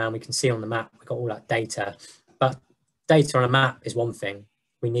moving around, we can see on the map, we've got all that data, but data on a map is one thing.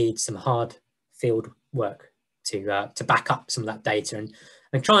 We need some hard field work to back up some of that data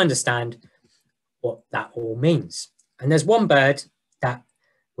and try and understand what that all means. And there's one bird that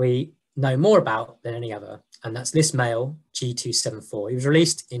we know more about than any other, and that's this male, G274. He was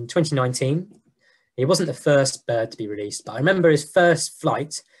released in 2019. He wasn't the first bird to be released, but I remember his first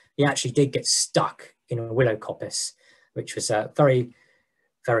flight, he actually did get stuck in a willow coppice, which was a very,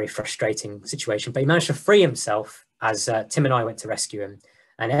 very frustrating situation. But he managed to free himself as Tim and I went to rescue him.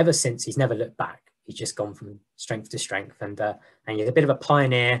 And ever since, he's never looked back. He's just gone from strength to strength. And he's a bit of a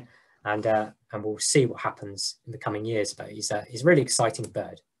pioneer and we'll see what happens in the coming years. But he's a really exciting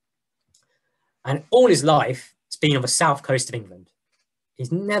bird. And all his life, it's been on the south coast of England.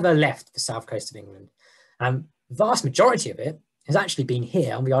 He's never left the south coast of England. The vast majority of it has actually been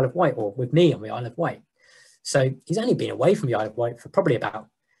here on the Isle of Wight, or with me on the Isle of Wight. So he's only been away from the Isle of Wight for probably about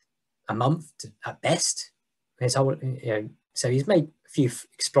a month at best. His whole, so he's made a few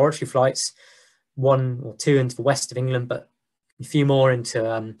exploratory flights, 1 or 2 into the west of England, but a few more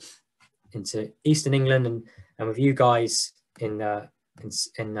into eastern England, and with you guys in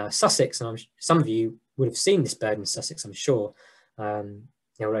Sussex, and some of you would have seen this bird in Sussex, I'm sure.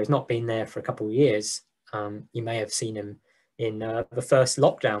 Although he's not been there for a couple of years, you may have seen him in the first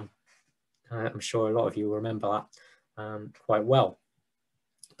lockdown. I'm sure a lot of you will remember that quite well.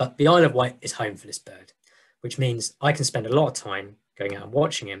 But the Isle of Wight is home for this bird, which means I can spend a lot of time going out and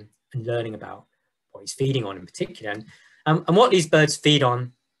watching him and learning about what he's feeding on in particular. And what these birds feed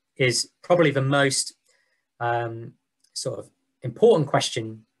on is probably the most sort of important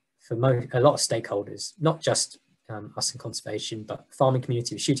question for a lot of stakeholders, not just us in conservation, but farming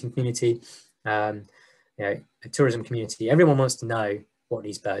community, the shooting community, the tourism community. Everyone wants to know what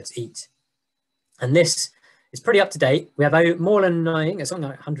these birds eat. And this is pretty up to date. We have more than, I think, something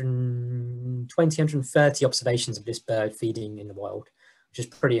like 120, 130 observations of this bird feeding in the wild, which is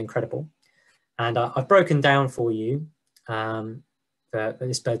pretty incredible. And I've broken down for you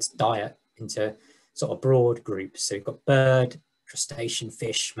this bird's diet into sort of broad groups. So you've got bird, crustacean,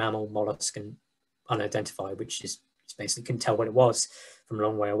 fish, mammal, mollusk, and unidentified, which is basically couldn't tell what it was from a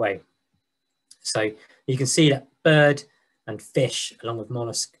long way away. So you can see that bird and fish, along with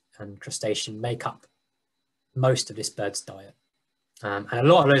mollusk and crustacean, make up most of this bird's diet. And a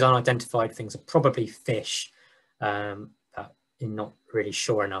lot of those unidentified things are probably fish, but you're not really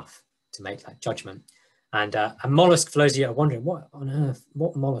sure enough to make that judgment. And a mollusk, for those of you that are wondering, what on earth,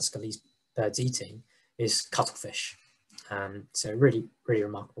 what mollusk are these birds eating, is cuttlefish. So really, really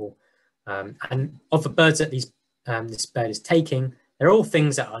remarkable. And of the birds that this bird is taking, they're all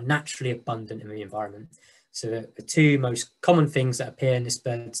things that are naturally abundant in the environment. So the 2 most common things that appear in this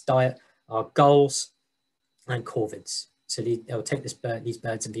bird's diet are gulls and corvids. So they'll take these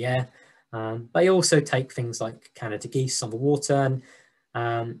birds in the air, but they also take things like Canada geese on the water.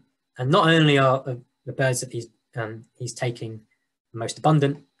 And not only are the birds that he's taking the most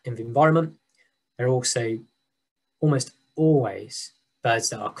abundant in the environment, they're also almost always birds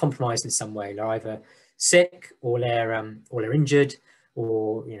that are compromised in some way. They're either sick, or they're injured,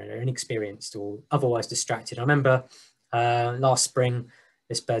 or they're inexperienced or otherwise distracted. I remember last spring,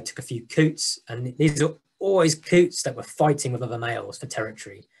 this bird took a few coots, and these are always coots that were fighting with other males for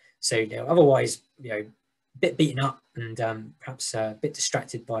territory. So they're otherwise a bit beaten up and perhaps a bit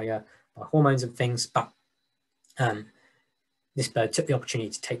distracted by hormones and things, but this bird took the opportunity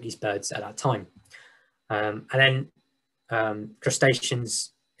to take these birds at that time. And then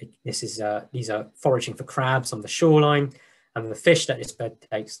crustaceans, these are foraging for crabs on the shoreline, and the fish that this bird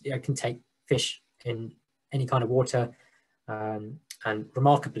takes, can take fish in any kind of water. And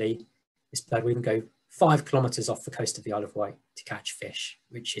remarkably, this bird will even go 5 kilometers off the coast of the Isle of Wight to catch fish,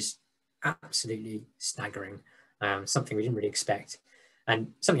 which is absolutely staggering. Something we didn't really expect.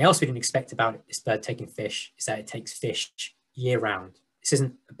 And something else we didn't expect about this bird taking fish is that it takes fish year round. This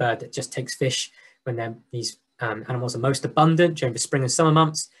isn't a bird that just takes fish when these animals are most abundant during the spring and summer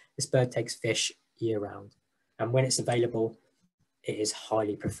months. This bird takes fish year round. And when it's available, it is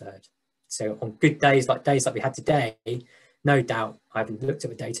highly preferred. So on good days like we had today, no doubt, I haven't looked at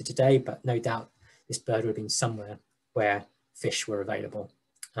the data today, but no doubt this bird would have been somewhere where fish were available.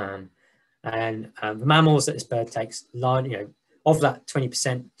 And the mammals that this bird takes, of that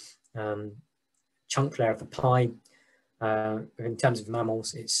 20% chunk layer of the pie, in terms of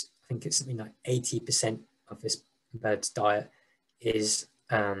mammals, I think it's something like 80% of this bird's diet is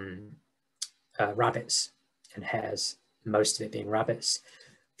rabbits and hares, most of it being rabbits.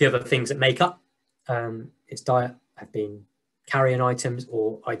 The other things that make up its diet have been carrion items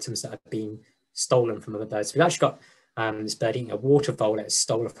or items that have been stolen from other birds. So we've actually got this bird eating a water vole that is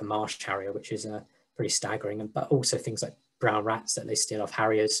stolen from marsh harrier, which is pretty staggering, but also things like brown rats that they steal off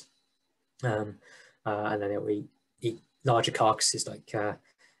harriers. And then it will eat larger carcasses like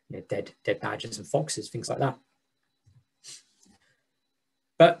dead badgers and foxes, things like that.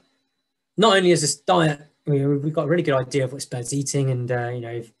 But not only is this diet, we've got a really good idea of what this bird's eating, and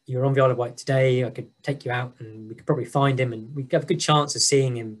if you're on the Isle of Wight today, I could take you out and we could probably find him, and we have a good chance of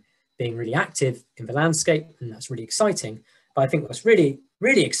seeing him being really active in the landscape, and that's really exciting. But I think what's really,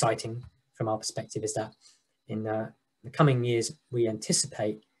 really exciting from our perspective is that in the coming years, we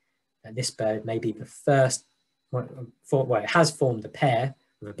anticipate that this bird may be the first, it has formed a pair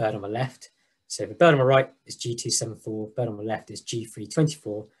with a bird on the left. So the bird on the right is G274, bird on the left is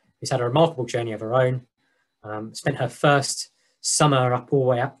G324, who's had a remarkable journey of her own. Spent her first summer up all the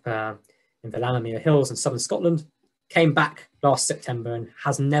way up in the Lammermuir Hills in southern Scotland, came back last September and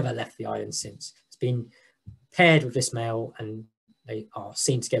has never left the island since. It's been paired with this male and they are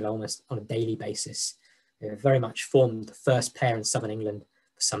seen together almost on a daily basis. They very much formed the first pair in southern England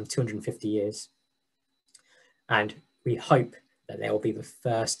for some 250 years. And we hope that they will be the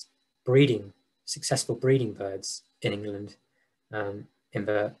first successful breeding birds in England in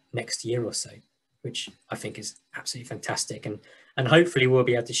the next year or so, which I think is absolutely fantastic. And hopefully we'll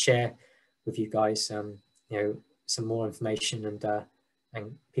be able to share with you guys, some more information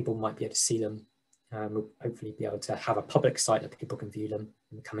and people might be able to see them. We'll hopefully be able to have a public site that people can view them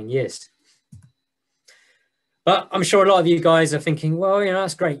in the coming years. But I'm sure a lot of you guys are thinking, well,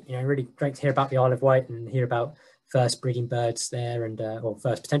 that's great. Really great to hear about the Isle of Wight and hear about first breeding birds there or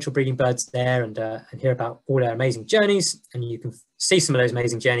first potential breeding birds there and hear about all their amazing journeys. And you can see some of those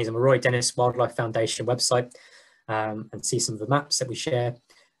amazing journeys on the Roy Dennis Wildlife Foundation website and see some of the maps that we share.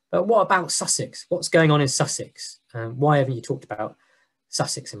 But what about Sussex? What's going on in Sussex? Why haven't you talked about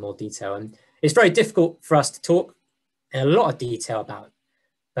Sussex in more detail? And it's very difficult for us to talk in a lot of detail about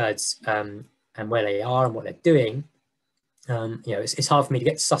birds and where they are and what they're doing. It's hard for me to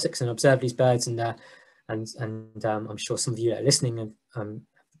get to Sussex and observe these birds, and I'm sure some of you that are listening have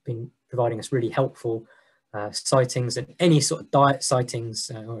been providing us really helpful sightings, and any sort of diet sightings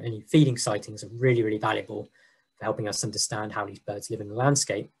or any feeding sightings are really, really valuable for helping us understand how these birds live in the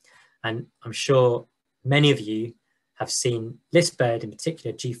landscape. And I'm sure many of you have seen this bird in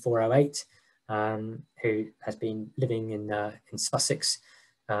particular, G408, who has been living in Sussex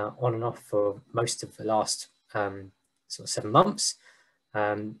on and off for most of the last sort of 7 months.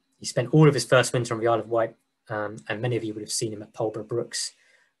 He spent all of his first winter on the Isle of Wight, and many of you would have seen him at Polborough Brooks,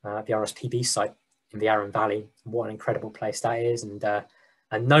 the RSPB site in the Arun Valley. What an incredible place that is, and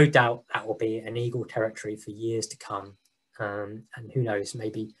no doubt that will be an eagle territory for years to come. And who knows,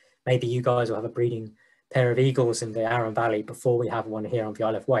 maybe you guys will have a breeding pair of eagles in the Arun Valley before we have one here on the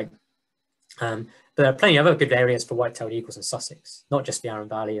Isle of Wight. But there are plenty of other good areas for white-tailed eagles in Sussex, not just the Arun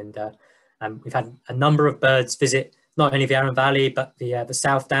Valley. And we've had a number of birds visit not only the Arun Valley, but the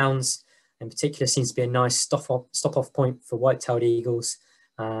South Downs in particular seems to be a nice stop-off point for white-tailed eagles.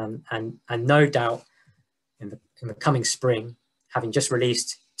 And no doubt in the coming spring, having just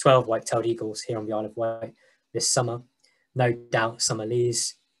released 12 white-tailed eagles here on the Isle of Wight this summer, no doubt some of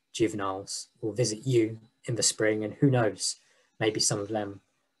these juveniles will visit you in the spring, and who knows, maybe some of them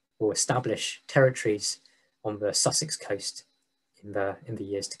will establish territories on the Sussex coast in the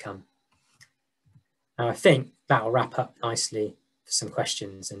years to come. Now, I think that will wrap up nicely for some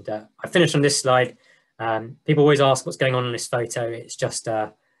questions. And I finished on this slide. People always ask what's going on in this photo. It's just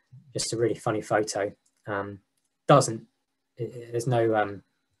a really funny photo. There's no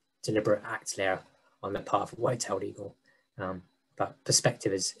deliberate act there on the part of a white-tailed eagle. But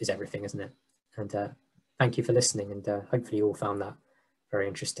perspective is everything, isn't it? And thank you for listening, and hopefully you all found that very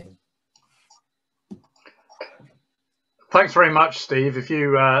interesting. Thanks very much, Steve. If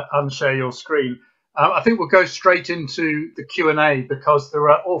you unshare your screen, I think we'll go straight into the Q&A because there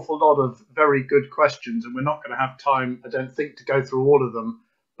are an awful lot of very good questions, and we're not going to have time, I don't think, to go through all of them.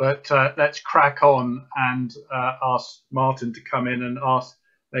 But let's crack on and ask Martin to come in and ask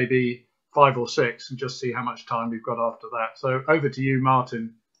maybe 5 or 6 and just see how much time we've got after that. So over to you,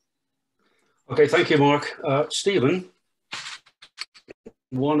 Martin. Okay, thank you, Mark. Stephen,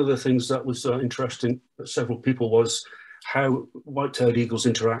 one of the things that was interesting to several people was how white-tailed eagles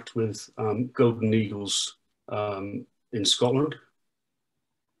interact with golden eagles in Scotland.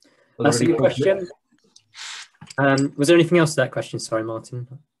 That's a good question. Was there anything else to that question? Sorry, Martin.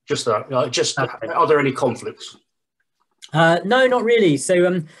 Just that. Okay. Are there any conflicts? No, not really. So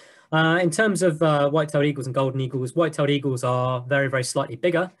in terms of white-tailed eagles and golden eagles, white-tailed eagles are very, very slightly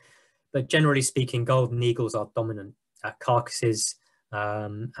bigger, but generally speaking, golden eagles are dominant carcasses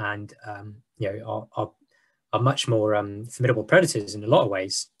and are much more formidable predators in a lot of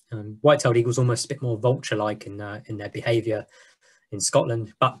ways. White-tailed eagles almost a bit more vulture-like in their behaviour in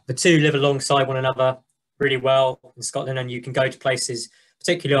Scotland, but the two live alongside one another really well in Scotland, and you can go to places,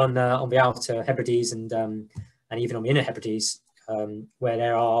 particularly on the outer Hebrides and even on the inner Hebrides, where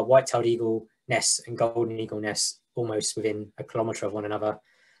there are white-tailed eagle nests and golden eagle nests almost within a kilometre of one another.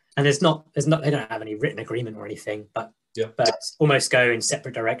 And they don't have any written agreement or anything, but almost go in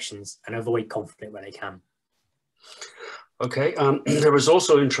separate directions and avoid conflict where they can. Okay. There was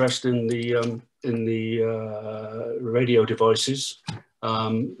also interest in the radio devices.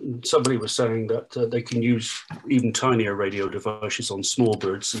 Somebody was saying that they can use even tinier radio devices on small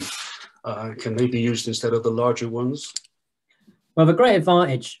birds, and can they be used instead of the larger ones? Well, the great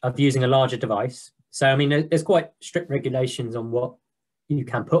advantage of using a larger device, so I mean, there's quite strict regulations on what you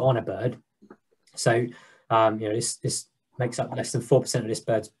can put on a bird. So, you know, this makes up less than 4% of this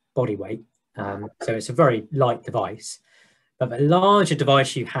bird's body weight. So it's a very light device. But the larger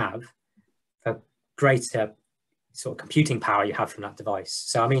device you have, the greater sort of computing power you have from that device.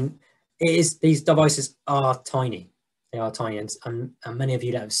 So, I mean, these devices are tiny. They are tiny. And many of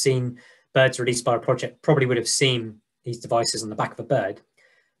you that have seen birds released by a project probably would have seen these devices on the back of a bird.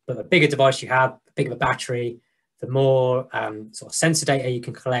 But the bigger device you have, the bigger the battery, the more sort of sensor data you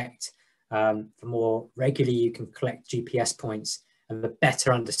can collect, the more regularly you can collect GPS points, and the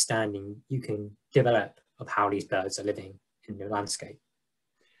better understanding you can develop of how these birds are living in your landscape.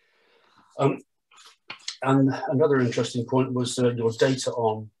 And another interesting point was your data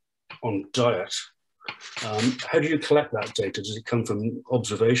on diet. How do you collect that data? Does it come from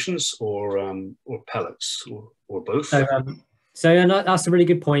observations or pellets or both? So that's a really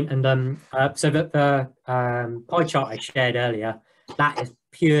good point. And so the pie chart I shared earlier, that is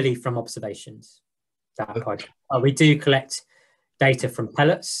purely from observations. That pie chart. We do collect data from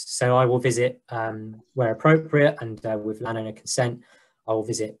pellets. So I will visit where appropriate, and with landowner consent, I will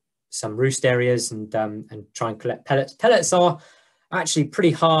visit some roost areas and try and collect pellets. Pellets are actually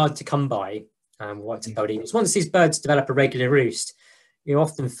pretty hard to come by. White-tailed eagles. Once these birds develop a regular roost, you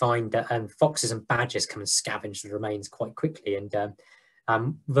often find that foxes and badgers come and scavenge the remains quite quickly. And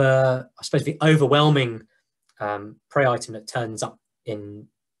I suppose the overwhelming prey item that turns up in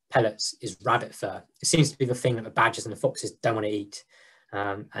pellets is rabbit fur. It seems to be the thing that the badgers and the foxes don't want to eat.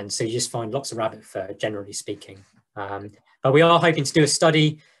 And so you just find lots of rabbit fur, generally speaking. But we are hoping to do a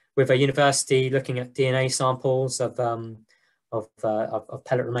study with a university looking at DNA samples of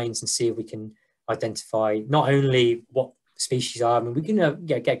pellet remains and see if we can identify not only what species are. I mean, we can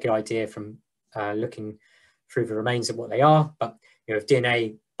get a good idea from looking through the remains of what they are, but you know, with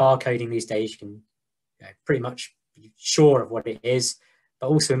DNA barcoding these days, you can pretty much be sure of what it is, but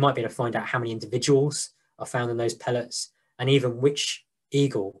also we might be able to find out how many individuals are found in those pellets, and even which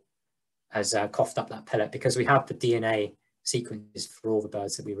eagle has coughed up that pellet, because we have the DNA sequences for all the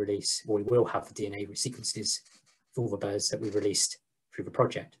birds that we release, or we will have the DNA sequences for all the birds that we released through the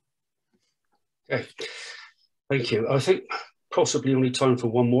project. Okay, thank you. I think possibly only time for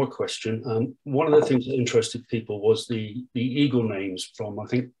one more question. One of the things that interested people was the eagle names from, I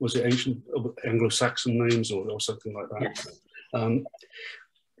think, was it ancient Anglo-Saxon names or something like that? Yes.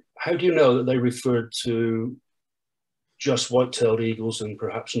 How do you know that they referred to just white-tailed eagles and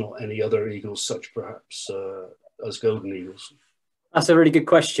perhaps not any other eagles, such perhaps as golden eagles? That's a really good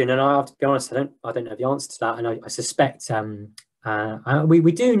question, and I have to be honest, I don't know the answer to that, and I suspect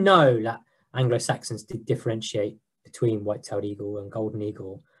we do know that Anglo-Saxons did differentiate between white-tailed eagle and golden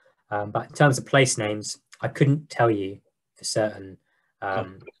eagle, but in terms of place names, I couldn't tell you for certain how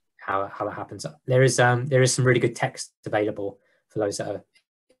that happens. There is some really good text available for those that are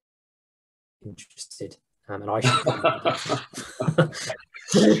interested, and I should.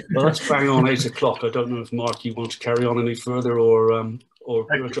 Well, let's bang on 8 o'clock. I don't know if Mark, you want to carry on any further or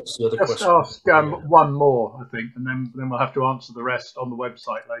address the other question. Just ask one more, I think, and then we'll have to answer the rest on the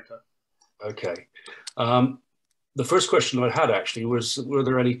website later. Okay. The first question I had actually was, were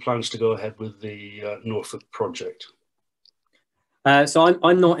there any plans to go ahead with the Norfolk project? So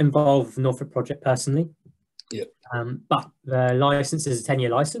I'm not involved with the Norfolk project personally. Yeah. But the license is a 10-year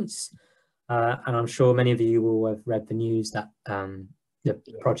license, and I'm sure many of you will have read the news that the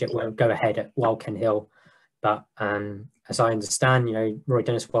project won't go ahead at Wildken Hill. But as I understand, you know, Roy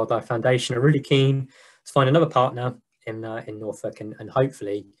Dennis Wildlife Foundation are really keen to find another partner in Norfolk and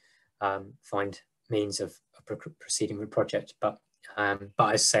hopefully find means of proceeding with the project. But as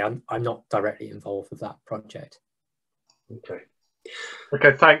I say, I'm not directly involved with that project.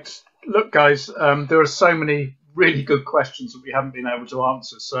 Okay, thanks. Look, guys, there are so many really good questions that we haven't been able to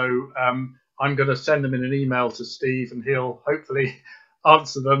answer. So I'm going to send them in an email to Steve, and he'll hopefully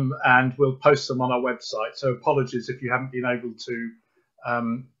answer them, and we'll post them on our website. So apologies if you haven't been able to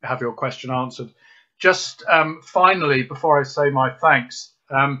have your question answered. Just finally, before I say my thanks,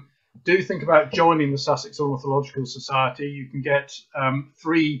 do think about joining the Sussex Ornithological Society. You can get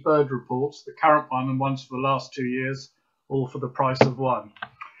 3 bird reports, the current one and ones for the last 2 years, all for the price of one.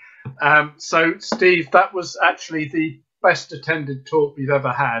 So Steve, that was actually the best attended talk we've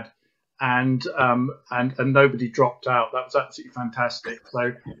ever had, and nobody dropped out. That was absolutely fantastic.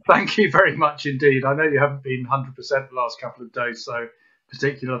 So thank you very much indeed. I know you haven't been 100% the last couple of days, so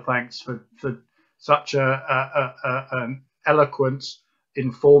particular thanks for such an eloquent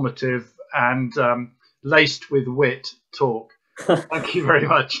informative and laced with wit talk. Thank you very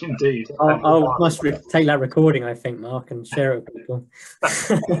much indeed. I must take that recording, I think, Mark, and share it with people.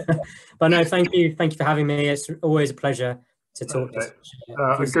 But no, thank you for having me. It's always a pleasure to talk to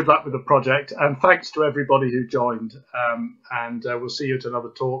you. Good luck with the project, and thanks to everybody who joined. And we'll see you at another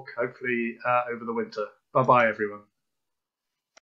talk, hopefully over the winter. Bye bye, everyone.